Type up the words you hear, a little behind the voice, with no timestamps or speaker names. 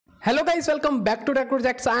Hello guys, welcome back to Tech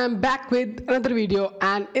Projects. I am back with another video,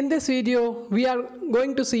 and in this video we are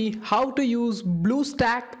going to see how to use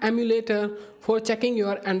Bluestack emulator for checking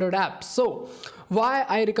your Android apps. So why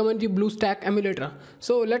I recommend you Bluestack emulator?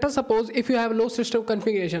 So let us suppose if you have low system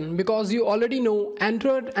configuration, because you already know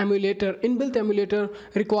Android emulator, inbuilt emulator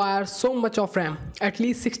requires so much of RAM, at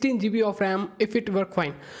least 16 GB of RAM if it work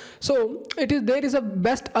fine. So there is a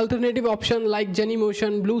best alternative option like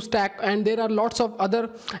Genymotion, Bluestack, and there are lots of other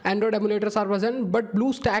Android emulators are present, but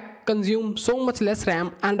Bluestack consumes so much less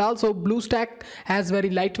RAM, and also Bluestack has very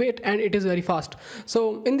lightweight and it is very fast.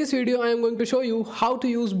 So in this video I am going to show you how to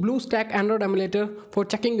use Bluestack Android emulator for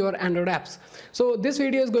checking your Android apps. So this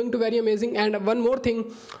video is going to be very amazing. And one more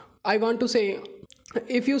thing I want to say,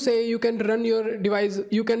 if you say you can run your device,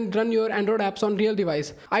 you can run your Android apps on real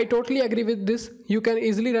device, I totally agree with this. You can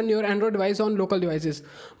easily run your Android device on local devices,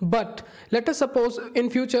 but let us suppose in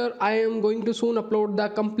future I am going to soon upload the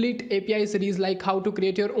complete API series, like how to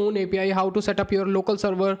create your own API, how to set up your local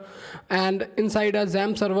server and inside a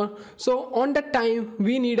XAMPP server. So on that time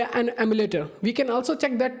we need an emulator. We can also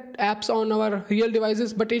check that apps on our real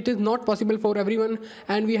devices, but it is not possible for everyone,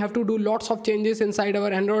 and we have to do lots of changes inside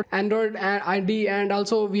our Android ID, and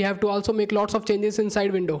also we have to also make lots of changes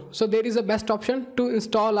inside window. So there is a best option to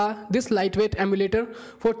install this lightweight emulator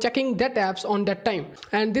for checking that apps on that time.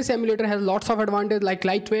 And this emulator has lots of advantage like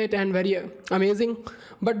lightweight and very amazing,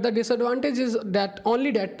 but the disadvantage is that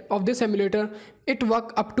only that of this emulator, it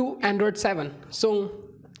work up to Android 7. So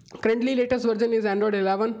currently latest version is Android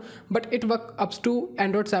 11, but it works up to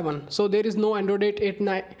Android 7. So there is no Android 8,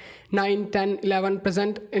 9, 10, 11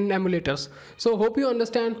 present in emulators. So hope you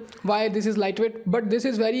understand why this is lightweight, but this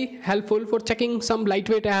is very helpful for checking some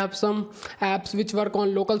lightweight apps, some apps which work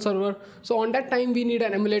on local server. So on that time we need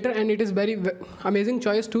an emulator, and it is very amazing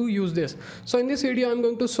choice to use this. So in this video I'm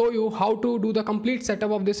going to show you how to do the complete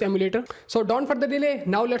setup of this emulator. So don't further delay,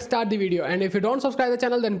 now let's start the video. And if you don't subscribe the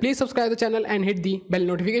channel, then please subscribe the channel and hit the bell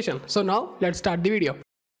notification. So now let's start the video.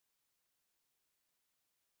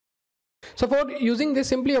 So for using this,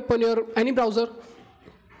 simply open your any browser.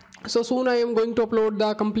 So soon I am going to upload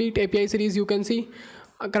the complete API series. You can see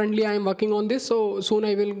currently I am working on this, so soon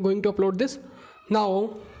I will going to upload this.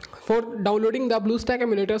 Now for downloading the Bluestack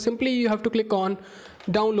emulator, simply you have to click on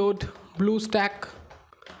download Bluestack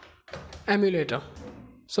emulator.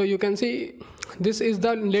 So you can see this is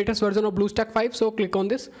the latest version of Bluestack 5. So click on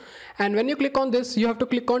this, and when you click on this, you have to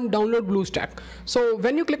click on download Bluestack. So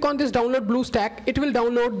when you click on this download Bluestack, it will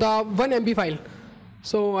download the 1 MB file.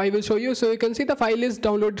 So I will show you. So you can see the file is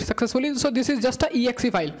downloaded successfully. So this is just a exe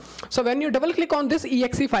file. So when you double click on this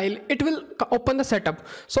exe file, it will open the setup.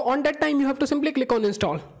 So on that time you have to simply click on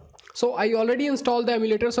install. So I already installed the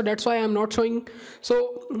emulator, so that's why I'm not showing.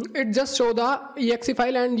 So it just show the exe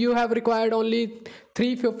file, and you have required only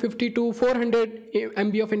 350 to 400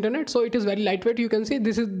 MB of internet. So it is very lightweight. You can see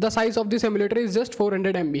this is the size of this emulator is just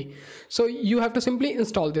 400 MB. So you have to simply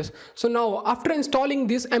install this. So now after installing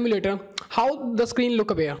this emulator, how the screen look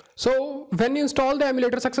appear? So when you install the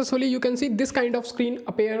emulator successfully, you can see this kind of screen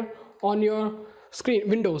appear on your screen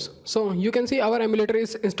windows. So you can see our emulator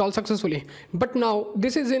is installed successfully, but now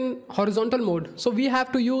this is in horizontal mode. So we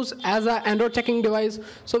have to use as an Android checking device.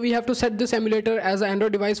 So we have to set this emulator as an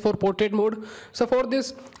Android device for portrait mode. So for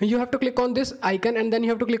this you have to click on this icon, and then you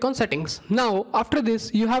have to click on settings. Now after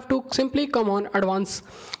this you have to simply come on advanced,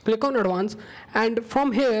 click on advanced, and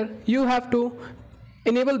from here you have to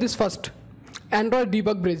enable this first, Android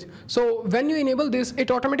debug bridge. So when you enable this, it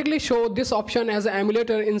automatically show this option as an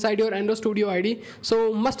emulator inside your Android Studio ID.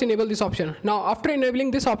 So must enable this option. Now after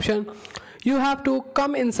enabling this option, you have to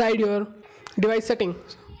come inside your device settings.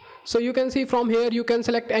 So you can see from here you can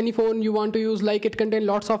select any phone you want to use, like it contains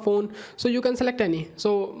lots of phone, so you can select any.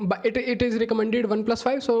 So but it is recommended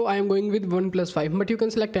 1+5, so I am going with 1+5, but you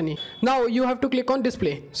can select any. Now you have to click on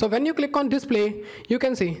display. So when you click on display, you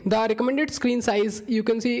can see the recommended screen size. You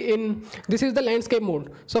can see in this is the landscape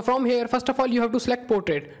mode. So from here, first of all you have to select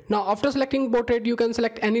portrait. Now after selecting portrait, you can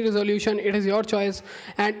select any resolution. It is your choice,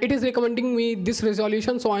 and it is recommending me this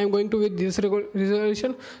resolution, so I am going to with this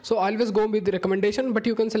resolution. So always go with the recommendation, but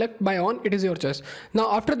you can select by on, it is your choice.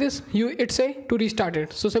 Now after this it say to restart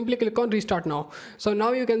it, so simply click on restart now. So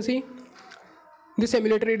now you can see this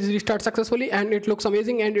emulator is restart successfully, and it looks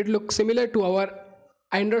amazing, and it looks similar to our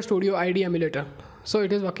Android Studio ID emulator. So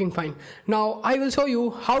it is working fine. Now I will show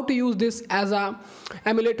you how to use this as a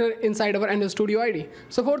emulator inside our Android Studio ID.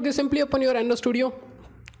 So for this, simply open your Android Studio.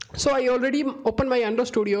 So I already opened my Android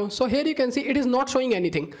Studio. So here you can see it is not showing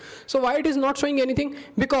anything. So why it is not showing anything?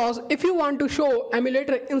 Because if you want to show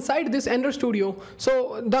emulator inside this Android Studio,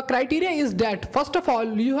 so the criteria is that first of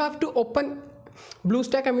all you have to open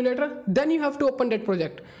Bluestack emulator, then you have to open that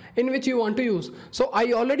project in which you want to use. So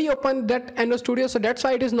I already opened that Android Studio, so that's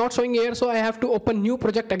why it is not showing here. So I have to open new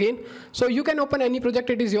project again. So you can open any project,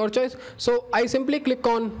 it is your choice. So I simply click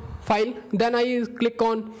on file, then I click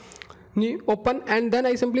on new open, and then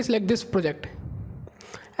I simply select this project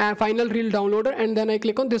and final reel downloader, and then I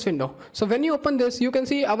click on this window. So when you open this, you can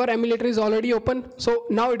see our emulator is already open. So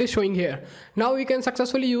now it is showing here. Now we can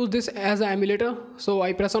successfully use this as an emulator. So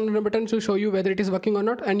I press on the button to show you whether it is working or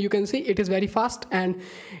not, and you can see it is very fast and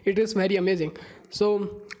it is very amazing.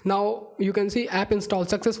 So now you can see app installed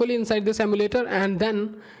successfully inside this emulator, and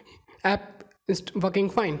then app is working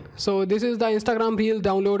fine. So this is the Instagram reel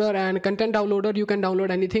downloader and content downloader. You can download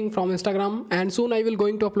anything from Instagram, and soon I will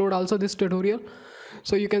going to upload also this tutorial.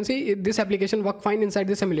 So you can see this application work fine inside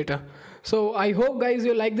this emulator. So I hope guys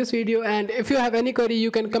you like this video, and if you have any query you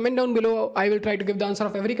can comment down below. I will try to give the answer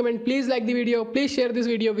of every comment. Please like the video, please share this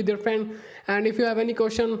video with your friend, and if you have any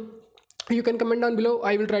question you can comment down below.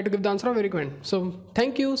 I will try to give the answer of every comment. So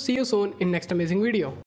thank you, see you soon in next amazing video.